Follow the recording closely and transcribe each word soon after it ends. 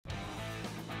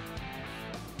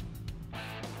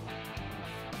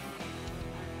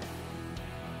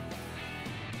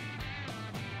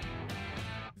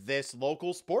This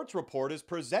local sports report is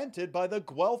presented by the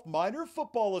Guelph Minor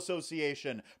Football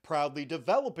Association, proudly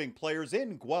developing players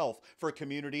in Guelph for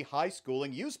community high school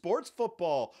and youth sports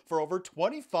football for over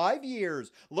 25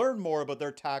 years. Learn more about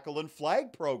their tackle and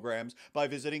flag programs by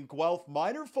visiting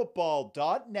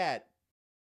guelphminorfootball.net.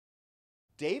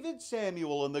 David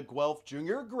Samuel and the Guelph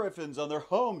Junior Gryphons on their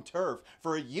home turf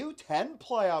for a U10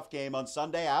 playoff game on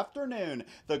Sunday afternoon.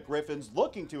 The Gryphons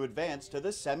looking to advance to the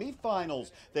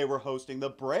semifinals. They were hosting the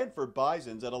Brantford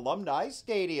Bisons at Alumni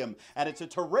Stadium, and it's a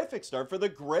terrific start for the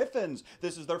Gryphons.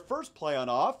 This is their first play on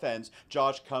offense.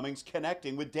 Josh Cummings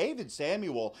connecting with David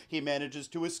Samuel. He manages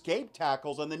to escape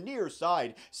tackles on the near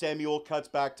side. Samuel cuts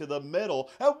back to the middle,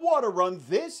 and what a run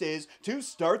this is to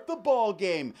start the ball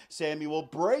game. Samuel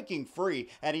breaking free,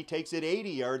 and he takes it 80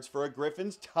 yards for a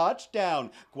Gryphons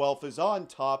touchdown. Guelph is on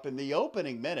top in the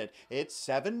opening minute. It's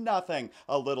 7-0.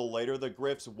 A little later, the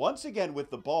Griffs once again with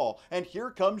the ball, and here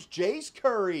comes Jace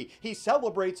Curry. He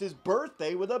celebrates his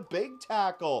birthday with a big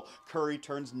tackle. Curry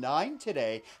turns 9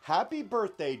 today. Happy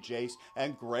birthday, Jace,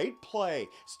 and great play.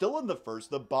 Still in the first,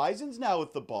 the Bisons now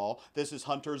with the ball. This is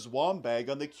Hunter Zwombag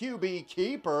on the QB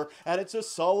keeper, and it's a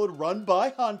solid run by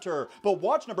Hunter. But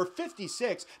watch number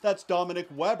 56, that's Dominic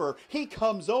Weber. He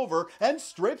comes over and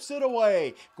strips it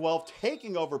away. Guelph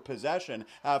taking over possession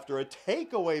after a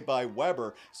takeaway by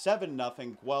Weber.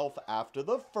 7-0 Guelph after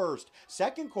the first.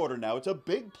 Second quarter now, it's a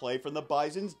big play from the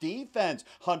Bisons defense.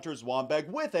 Hunter Zwombag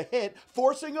with a hit,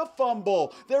 forcing a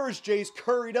fumble. There is Jace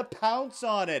Curry to pounce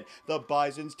on it. The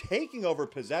Bisons taking over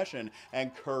possession,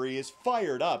 and Curry is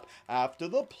fired up after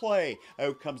the play.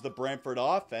 Out comes the Brantford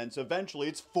offense. Eventually,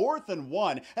 it's 4th and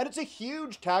 1, and it's a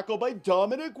huge tackle by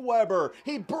Dominic Weber.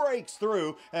 He breaks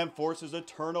through and forces a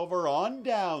turnover on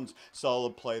downs.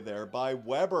 Solid play there by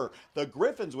Weber. The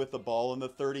Gryphons with the ball on the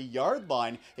 30-yard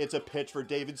line. It's a pitch for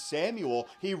David Samuel.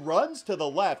 He runs to the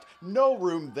left. No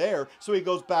room there, so he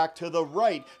goes back to the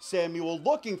right. Samuel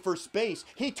looking for space.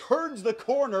 He turns the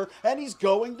corner, and he's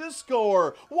going to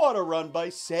score. What a run by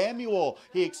Samuel.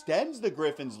 He extends the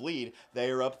Gryphons' lead.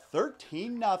 They are up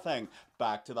 13-0.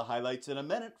 Back to the highlights in a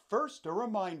minute. First, a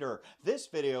reminder, this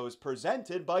video is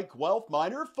presented by Guelph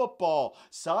Minor Football.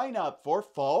 Sign up for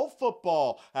fall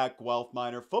football at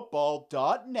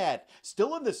guelphminorfootball.net.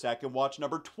 Still in the second, watch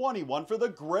number 21 for the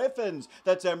Gryphons.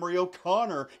 That's Emery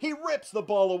O'Connor. He rips the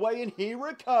ball away and he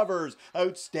recovers.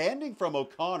 Outstanding from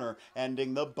O'Connor,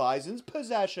 ending the Bisons'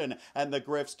 possession, and the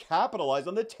Griffs capitalize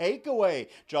on the takeaway.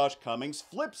 Josh Cummings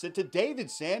flips it to David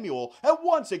Samuel, and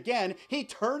once again, he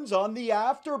turns on the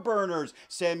afterburners.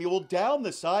 Samuel down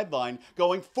the sideline,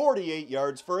 going 48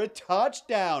 yards for a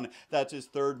touchdown. That's his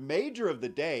third major of the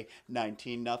day.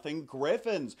 19-0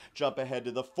 Gryphons. Jump ahead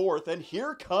to the fourth, and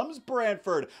here comes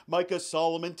Brantford. Micah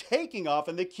Solomon taking off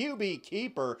in the QB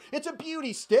keeper. It's a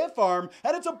beauty stiff arm,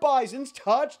 and it's a Bisons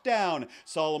touchdown.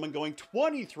 Solomon going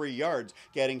 23 yards,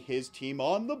 getting his team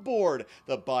on the board.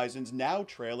 The Bisons now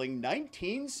trailing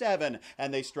 19-7,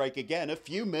 and they strike again a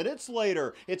few minutes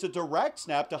later. It's a direct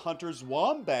snap to Hunter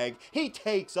Zwombag. He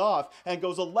takes off and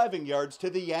goes 11 yards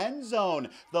to the end zone.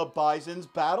 The Bisons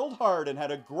battled hard and had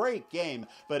a great game,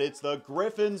 but it's the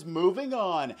Gryphons moving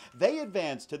on. They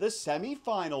advance to the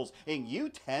semifinals in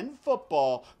U10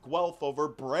 football. Guelph over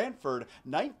Brantford.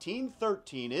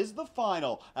 19-13 is the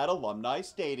final at Alumni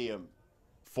Stadium.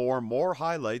 For more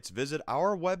highlights, visit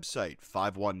our website,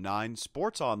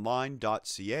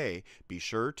 519sportsonline.ca. Be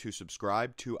sure to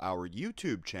subscribe to our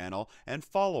YouTube channel and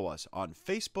follow us on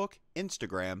Facebook,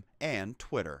 Instagram, and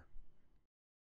Twitter.